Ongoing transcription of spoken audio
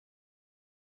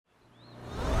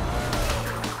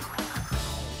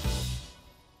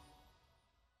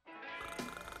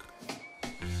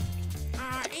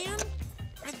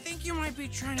might be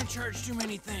trying to charge too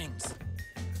many things.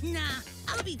 Nah,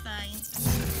 I'll be fine.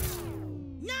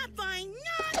 Not fine,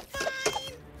 not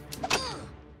fine!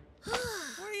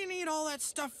 What do you need all that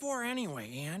stuff for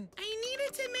anyway, Ann? I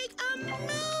needed to make a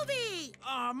movie!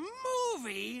 A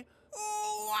movie?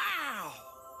 Oh, wow!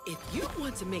 If you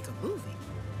want to make a movie,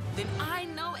 then I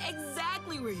know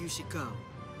exactly where you should go.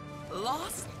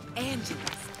 Los Angeles,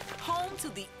 home to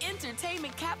the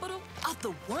entertainment capital of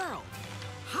the world,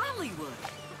 Hollywood.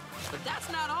 But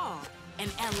that's not all. In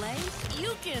LA,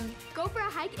 you can go for a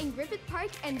hike in Griffith Park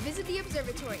and visit the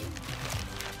observatory.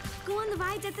 Go on the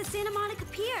rides at the Santa Monica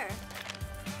Pier.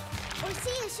 Or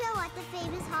see a show at the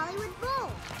famous Hollywood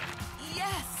Bowl.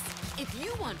 Yes! If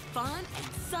you want fun and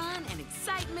sun and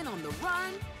excitement on the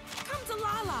run, come to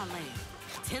La La Land,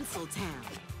 Tinseltown,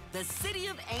 the City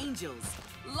of Angels,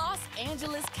 Los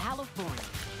Angeles, California.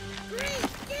 Great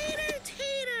gator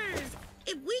taters!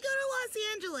 If we go to Los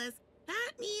Angeles,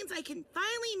 that means I can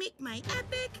finally make my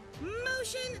epic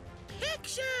motion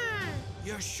picture!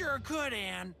 You sure could,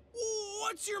 Ann.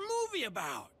 What's your movie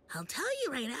about? I'll tell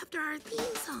you right after our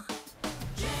theme song.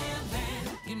 Jam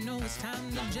band, you know it's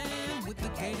time to jam with the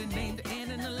gator named Ann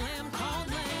and a lamb called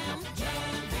Lamb.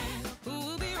 Jam band, who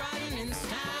will be riding in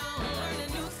style,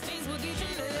 learning new things will teach you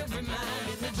every mind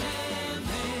in the jam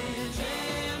band,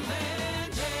 jam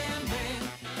band, jam band.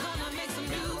 Gonna make some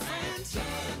new friends,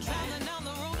 traveling down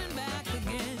the road and back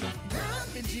again. Girl,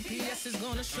 the GPS is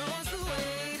gonna show us the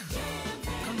way.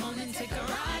 Come on and take a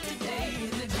ride today in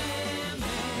the jam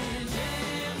band,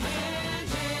 jam band,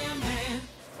 jam band.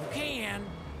 Okay, Ann,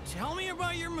 tell me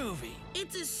about your movie.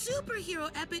 It's a superhero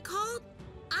epic called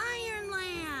Iron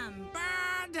Lamb.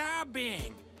 Bada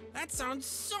bing. That sounds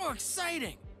so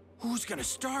exciting. Who's gonna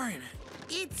star in it?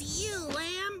 It's you,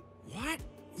 Lamb. What?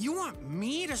 You want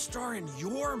me to star in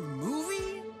your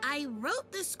movie? I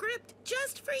wrote the script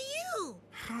just for you.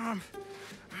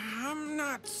 I'm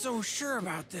not so sure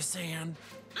about this, Ann.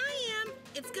 I am.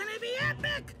 It's gonna be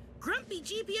epic. Grumpy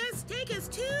GPS, take us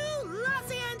to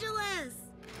Los Angeles.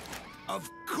 Of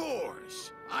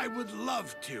course! I would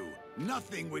love to.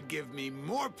 Nothing would give me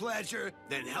more pleasure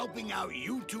than helping out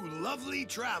you two lovely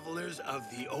travelers of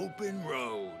the open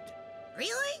road.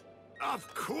 Really?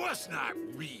 Of course not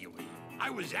really. I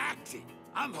was acting.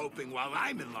 I'm hoping while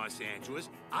I'm in Los Angeles,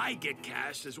 I get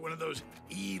cast as one of those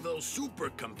evil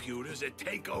supercomputers that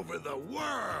take over the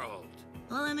world.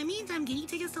 Well, in the meantime, can you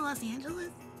take us to Los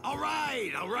Angeles? All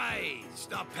right.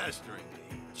 Stop pestering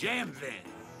me. Jam then.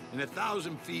 In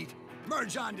 1,000 feet,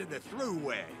 merge onto the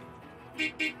thruway.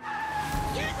 Get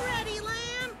ready,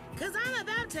 Lamb, because I'm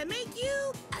about to make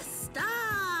you a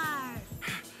star.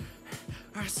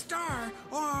 A star?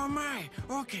 Oh, my.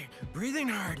 Okay, breathing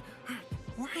hard.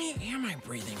 Why am I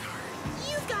breathing hard?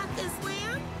 You've got this,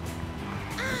 Lamb.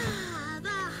 Ah, the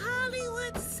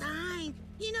Hollywood sign.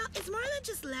 You know, it's more than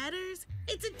just letters.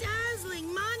 It's a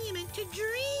dazzling monument to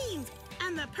dreams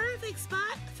and the perfect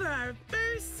spot for our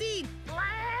first scene.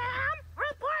 Lamb,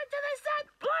 report to the set,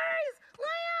 please!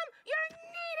 Lamb, you're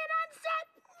needed on set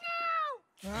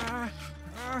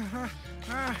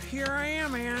now! Here I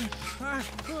am, Ann.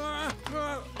 Lamb!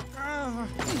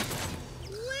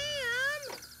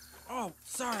 Oh,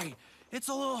 sorry. It's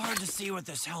a little hard to see with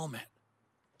this helmet.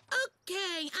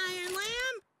 Okay, Iron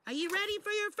Lamb, are you ready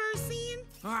for your first scene?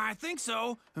 I think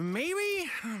so. Maybe?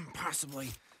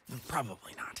 Possibly.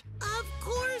 Probably not. Of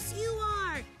course you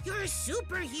are! You're a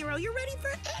superhero. You're ready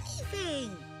for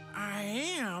anything. I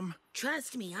am?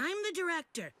 Trust me, I'm the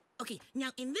director. Okay,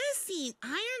 now in this scene,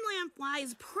 Iron Lamb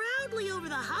flies proudly over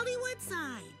the Hollywood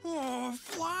sign. Oh,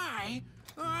 fly?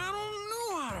 I don't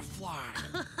know how to fly.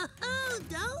 Oh,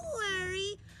 don't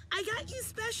worry. I got you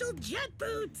special jet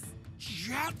boots.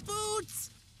 Jet boots?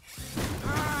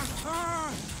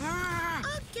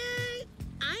 Okay.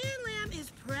 Iron Lamb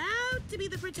is proud to be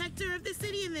the protector of the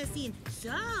city in this scene.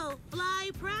 So,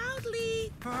 fly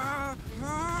proudly.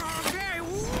 Okay,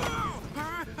 whoa!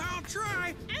 I'll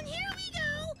try. And here we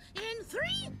go. In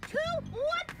 3, 2,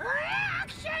 1,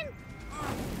 action!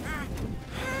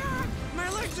 My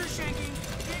legs are shaking.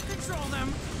 Can't control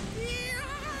them.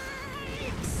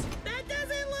 Yikes! That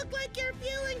doesn't look like you're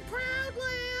feeling proud,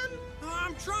 Lamb.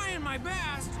 I'm trying my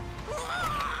best.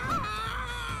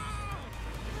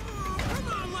 Come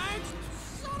on, legs.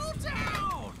 Settle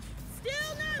down.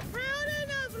 Still not proud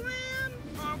enough, Lamb.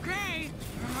 Okay.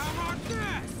 How about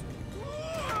this?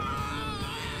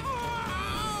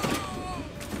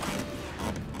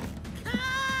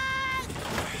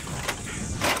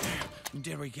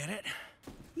 Did we get it?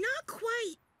 Not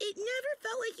quite. It never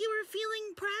felt like you were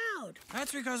feeling proud.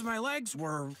 That's because my legs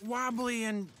were wobbly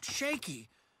and shaky.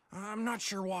 I'm not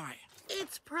sure why.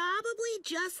 It's probably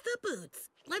just the boots.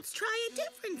 Let's try a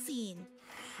different scene.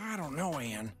 I don't know,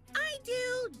 Anne. I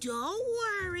do. Don't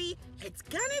worry. It's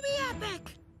gonna be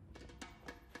epic.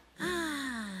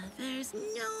 There's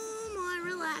no more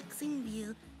relaxing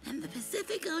view than the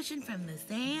Pacific Ocean from the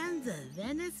sands of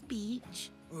Venice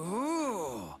Beach.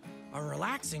 Ooh, a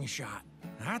relaxing shot.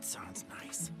 That sounds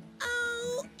nice.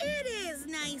 Oh, it is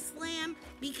nice, Lamb,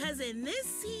 because in this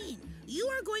scene, you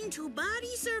are going to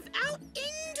body surf out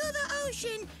into the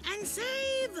ocean and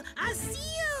save a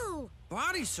seal.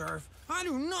 Body surf? I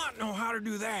do not know how to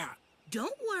do that.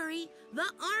 Don't worry, the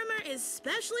armor is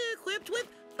specially equipped with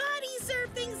body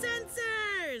surfing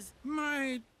sensors.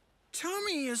 My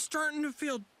tummy is starting to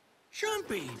feel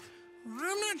jumpy.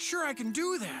 I'm not sure I can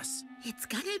do this. It's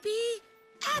gonna be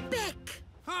epic.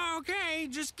 Okay,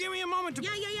 just give me a moment to...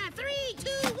 Yeah. 3,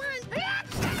 2, 1.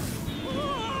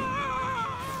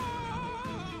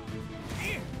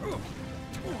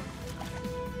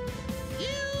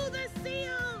 You, the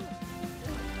seal.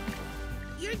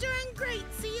 You're doing great,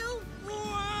 seal.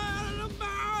 What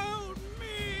about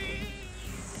me?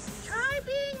 Try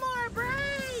being more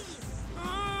brave.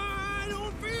 I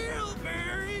don't feel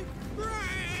very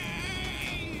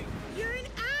brave. You're an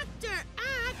actor.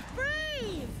 Act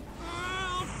brave.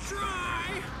 I'll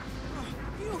try. Oh,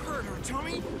 you hurt her,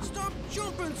 Tommy. Stop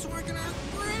jumping so I can act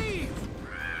brave.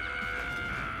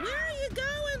 Where are you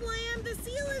going, Lamb? The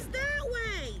seal is that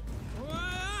way.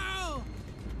 Whoa!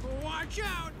 Watch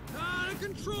out! Out of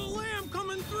control lamb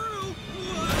coming through!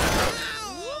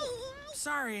 Whoa!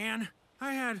 Sorry, Anne.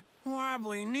 I had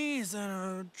wobbly knees and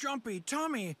a jumpy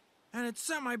tummy, and it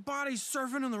sent my body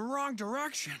surfing in the wrong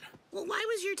direction. Well, why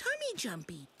was your tummy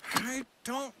jumpy? I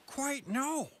don't quite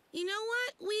know. You know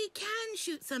what? We can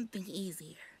shoot something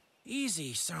easier.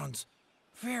 Easy sounds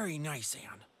very nice,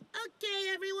 Anne. Okay,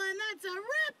 everyone, that's a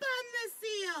wrap on the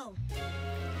seal.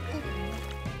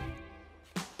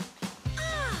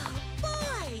 Oh,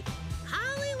 boy!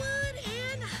 Hollywood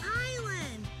and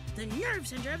Highland, the nerve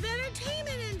center of the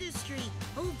entertainment industry.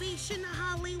 Ovation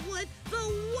Hollywood, the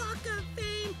Walk of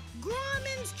Fame,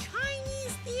 Grauman's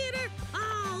Chinese Theater.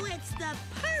 Oh, it's the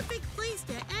perfect place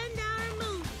to end our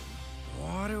movie.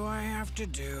 What do I have to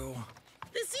do?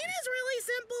 The scene is really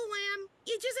simple, Lamb.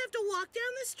 You just have to walk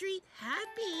down the street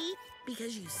happy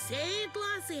because you saved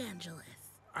Los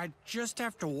Angeles. I just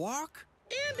have to walk?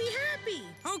 And be happy.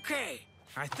 Okay,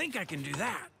 I think I can do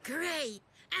that. Great.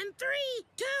 And 3,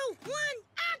 2, 1,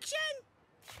 action!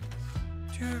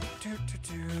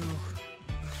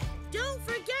 Don't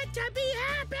forget to be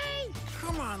happy!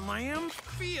 Come on, Lamb.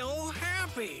 Feel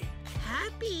happy.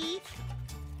 Happy?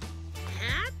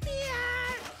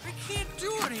 Happier! I can't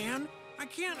do it, Anne. I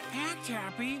can't act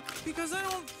happy because I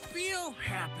don't feel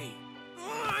happy.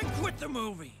 Oh, I quit the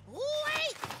movie.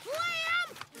 Wait!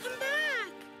 Lamb! Come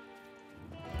back!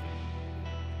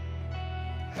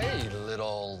 Hey,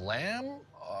 little lamb.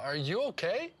 Are you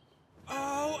okay?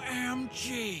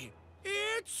 OMG.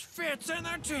 It's Fitz and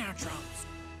the Tantrums.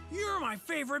 You're my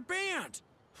favorite band.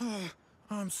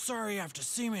 I'm sorry you have to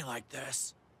see me like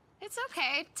this. It's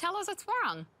okay. Tell us what's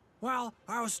wrong. Well,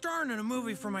 I was starring in a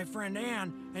movie for my friend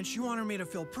Anne, and she wanted me to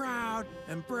feel proud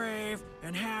and brave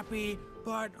and happy,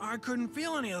 but I couldn't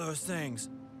feel any of those things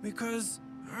because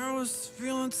I was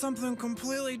feeling something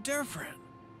completely different.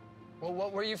 Well,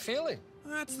 what were you feeling?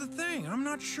 That's the thing, I'm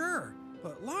not sure,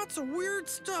 but lots of weird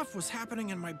stuff was happening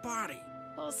in my body.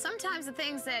 Well, sometimes the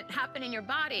things that happen in your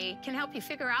body can help you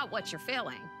figure out what you're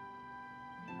feeling.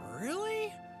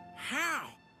 Really? How?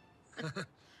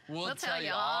 We'll tell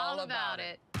you all about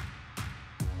it.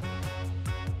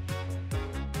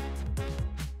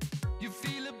 You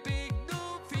feel a big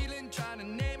new feeling, trying to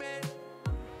name it.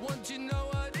 Once you know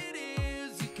what it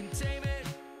is, you can tame it.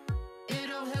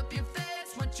 It'll help you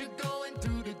face what you're going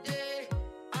through today.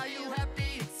 Are you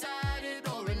happy, excited,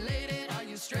 or related? Are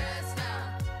you stressed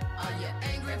out? Are you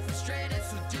angry, frustrated?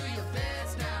 So do your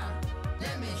best now.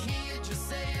 Let me hear you just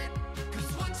say it.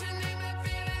 'Cause once you name that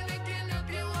feeling, it can help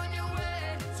you on your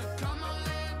way. So come on,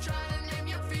 let try to name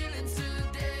your feelings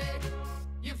today.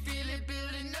 You feel it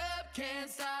building up, can't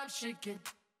stop shaking.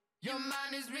 Your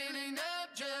mind is reeling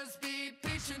up, just be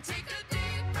patient. Take a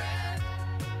deep breath.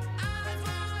 Eyes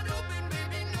wide open,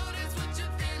 baby, notice what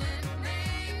you're feeling.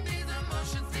 Name these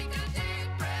emotions, take a deep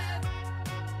breath.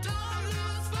 Don't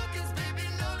lose focus, baby,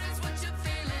 notice what you're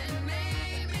feeling.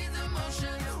 Name these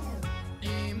emotions.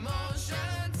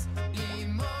 Emotions,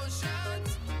 emotions,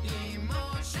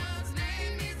 emotions.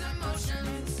 Name these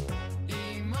emotions.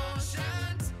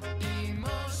 Emotions,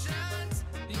 emotions,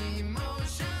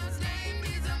 emotions. Name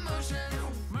these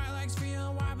emotions. My legs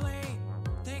feel wobbly,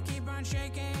 they keep on shaking.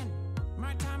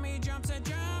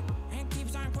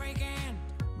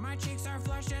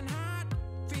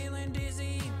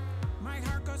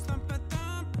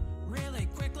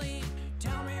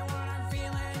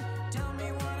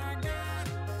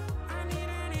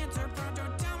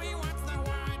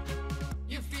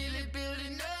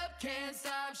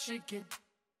 shake it.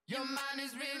 Your mind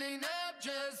is reeling up,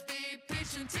 just be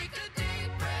patient, take a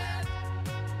deep breath.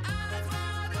 Eyes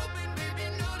wide open, baby,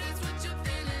 notice what you're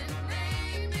feeling.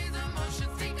 Name these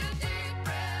emotions, take a deep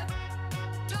breath.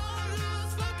 Don't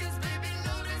lose focus, baby,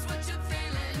 notice what you're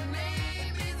feeling.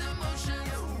 Name these emotions.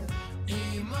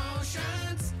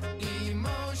 Emotions,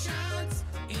 emotions,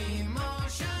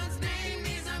 emotions. Name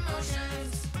these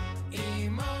emotions.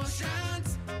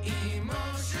 Emotions,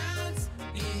 emotions,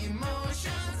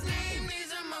 emotions. Name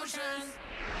these emotions.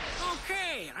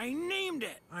 Okay, I named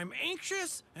it. I'm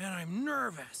anxious and I'm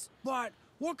nervous. But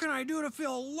what can I do to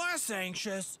feel less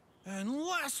anxious and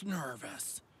less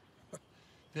nervous?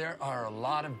 There are a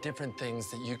lot of different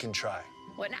things that you can try.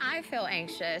 When I feel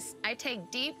anxious, I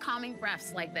take deep, calming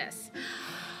breaths like this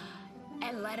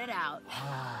and let it out.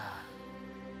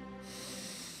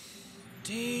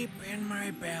 Deep in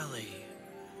my belly,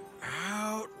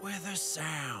 out with a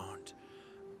sound.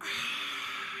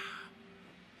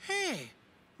 Hey,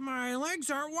 my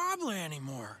legs aren't wobbly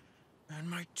anymore, and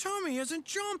my tummy isn't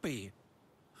jumpy.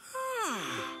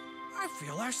 I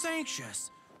feel less anxious.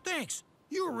 Thanks,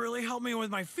 you really helped me with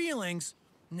my feelings.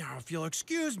 Now, if you'll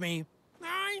excuse me,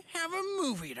 I have a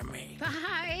movie to make.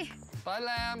 Bye. Bye,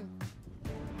 Lamb.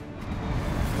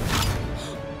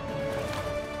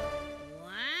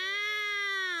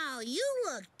 Wow, you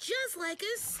look just like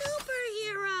a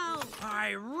superhero.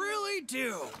 I really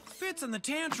do. Fitz and the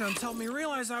Tantrums helped me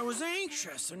realize I was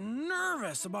anxious and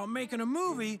nervous about making a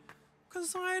movie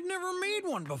because I had never made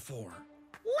one before.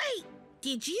 Wait,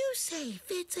 did you say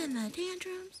Fitz and the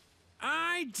Tantrums?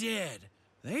 I did.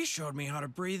 They showed me how to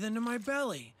breathe into my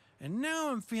belly, and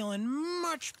now I'm feeling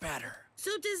much better.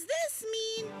 So does this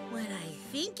mean what I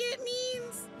think it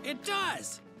means? It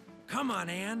does. Come on,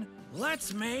 Anne.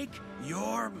 Let's make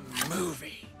your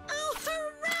movie. Oh,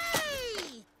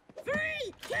 hooray! 3,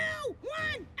 2,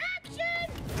 1,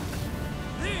 action!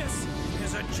 This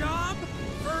is a job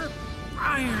for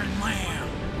Iron Lamb.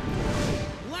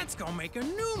 Let's go make a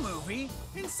new movie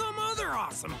in some other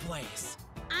awesome place.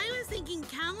 I was thinking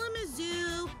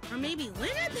Kalamazoo, or maybe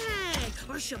Winnipeg,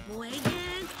 or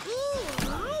Sheboygan, ooh,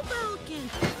 Hoboken.